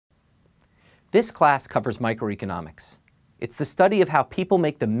This class covers microeconomics. It's the study of how people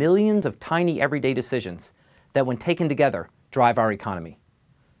make the millions of tiny everyday decisions that, when taken together, drive our economy.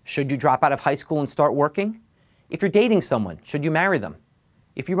 Should you drop out of high school and start working? If you're dating someone, should you marry them?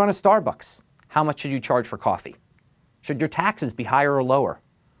 If you run a Starbucks, how much should you charge for coffee? Should your taxes be higher or lower?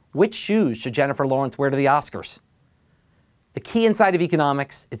 Which shoes should Jennifer Lawrence wear to the Oscars? The key insight of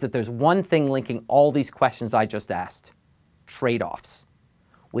economics is that there's one thing linking all these questions I just asked: trade-offs.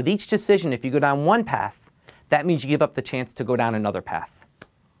 With each decision, if you go down one path, that means you give up the chance to go down another path.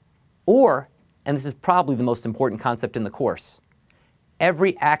 Or, and this is probably the most important concept in the course,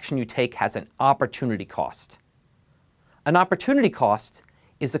 every action you take has an opportunity cost. An opportunity cost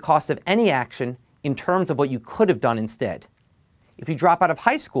is the cost of any action in terms of what you could have done instead. If you drop out of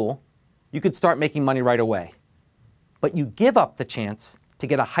high school, you could start making money right away. But you give up the chance to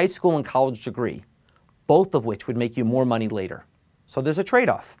get a high school and college degree, both of which would make you more money later. So there's a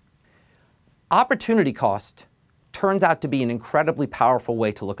trade-off. Opportunity cost turns out to be an incredibly powerful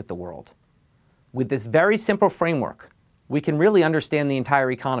way to look at the world. With this very simple framework, we can really understand the entire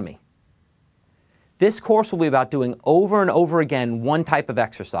economy. This course will be about doing over and over again one type of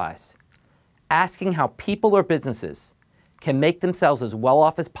exercise, asking how people or businesses can make themselves as well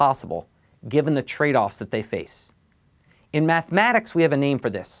off as possible given the trade-offs that they face. In mathematics, we have a name for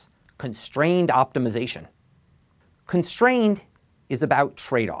this: constrained optimization. Constrained is about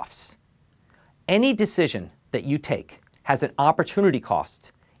trade-offs. Any decision that you take has an opportunity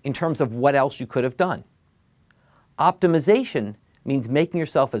cost in terms of what else you could have done. Optimization means making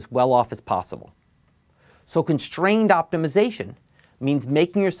yourself as well off as possible. So constrained optimization means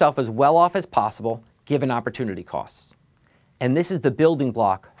making yourself as well off as possible given opportunity costs. And this is the building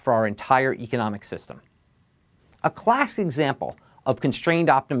block for our entire economic system. A classic example of constrained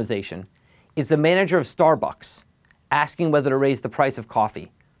optimization is the manager of Starbucks asking whether to raise the price of coffee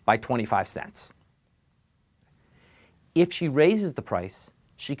by 25 cents. If she raises the price,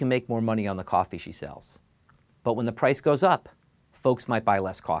 she can make more money on the coffee she sells. But when the price goes up, folks might buy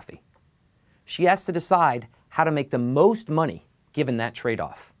less coffee. She has to decide how to make the most money given that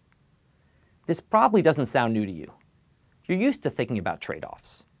trade-off. This probably doesn't sound new to you. You're used to thinking about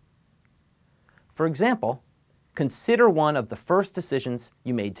trade-offs. For example, consider one of the first decisions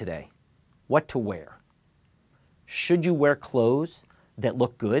you made today: what to wear. Should you wear clothes that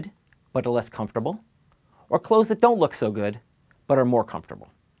look good but are less comfortable, or clothes that don't look so good but are more comfortable?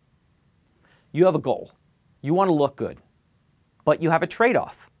 You have a goal. You want to look good, but you have a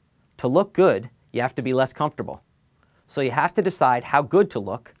trade-off. To look good, you have to be less comfortable. So you have to decide how good to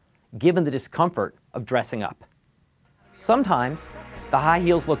look given the discomfort of dressing up. Sometimes the high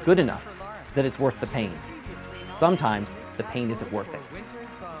heels look good enough that it's worth the pain. Sometimes the pain isn't worth it.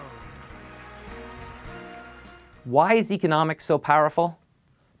 Why is economics so powerful?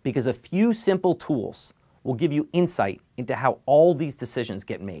 Because a few simple tools will give you insight into how all these decisions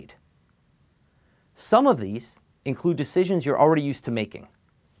get made. Some of these include decisions you're already used to making,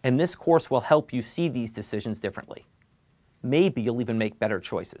 and this course will help you see these decisions differently. Maybe you'll even make better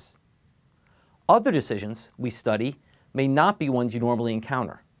choices. Other decisions we study may not be ones you normally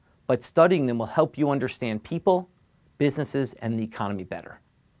encounter, but studying them will help you understand people, businesses, and the economy better.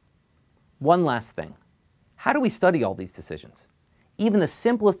 One last thing. How do we study all these decisions? Even the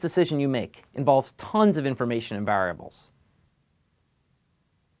simplest decision you make involves tons of information and variables.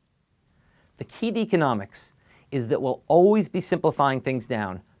 The key to economics is that we'll always be simplifying things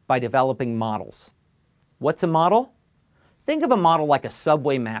down by developing models. What's a model? Think of a model like a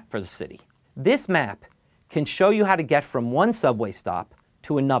subway map for the city. This map can show you how to get from one subway stop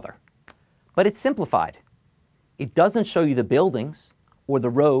to another, but it's simplified. It doesn't show you the buildings or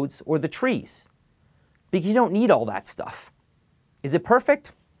the roads or the trees, because you don't need all that stuff. Is it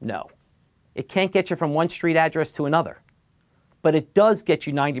perfect? No. It can't get you from one street address to another, but it does get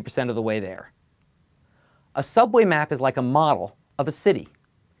you 90% of the way there. A subway map is like a model of a city.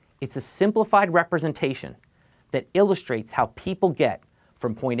 It's a simplified representation that illustrates how people get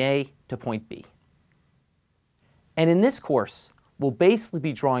from point A to point B. And in this course, we'll basically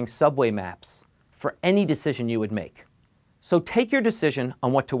be drawing subway maps for any decision you would make. So take your decision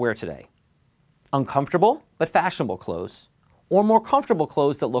on what to wear today. Uncomfortable but fashionable clothes, or more comfortable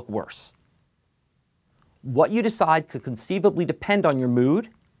clothes that look worse. What you decide could conceivably depend on your mood,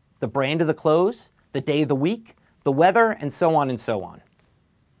 the brand of the clothes, the day of the week, the weather, and so on and so on.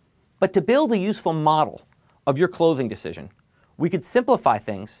 But to build a useful model of your clothing decision, we could simplify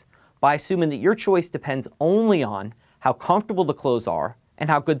things by assuming that your choice depends only on how comfortable the clothes are and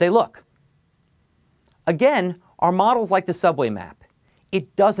how good they look. Again, our model's like the subway map.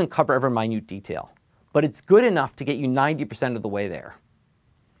 It doesn't cover every minute detail, but it's good enough to get you 90% of the way there.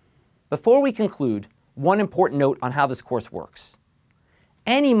 Before we conclude, one important note on how this course works.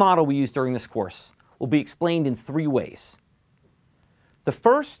 Any model we use during this course will be explained in three ways. The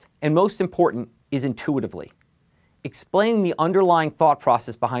first and most important is intuitively, explaining the underlying thought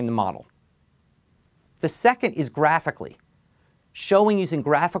process behind the model. The second is graphically, showing using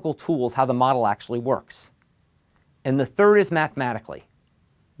graphical tools how the model actually works. And the third is mathematically.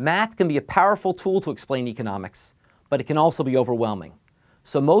 Math can be a powerful tool to explain economics, but it can also be overwhelming.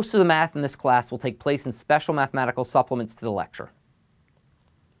 So most of the math in this class will take place in special mathematical supplements to the lecture.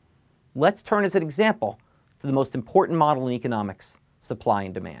 Let's turn as an example to the most important model in economics, supply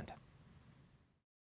and demand.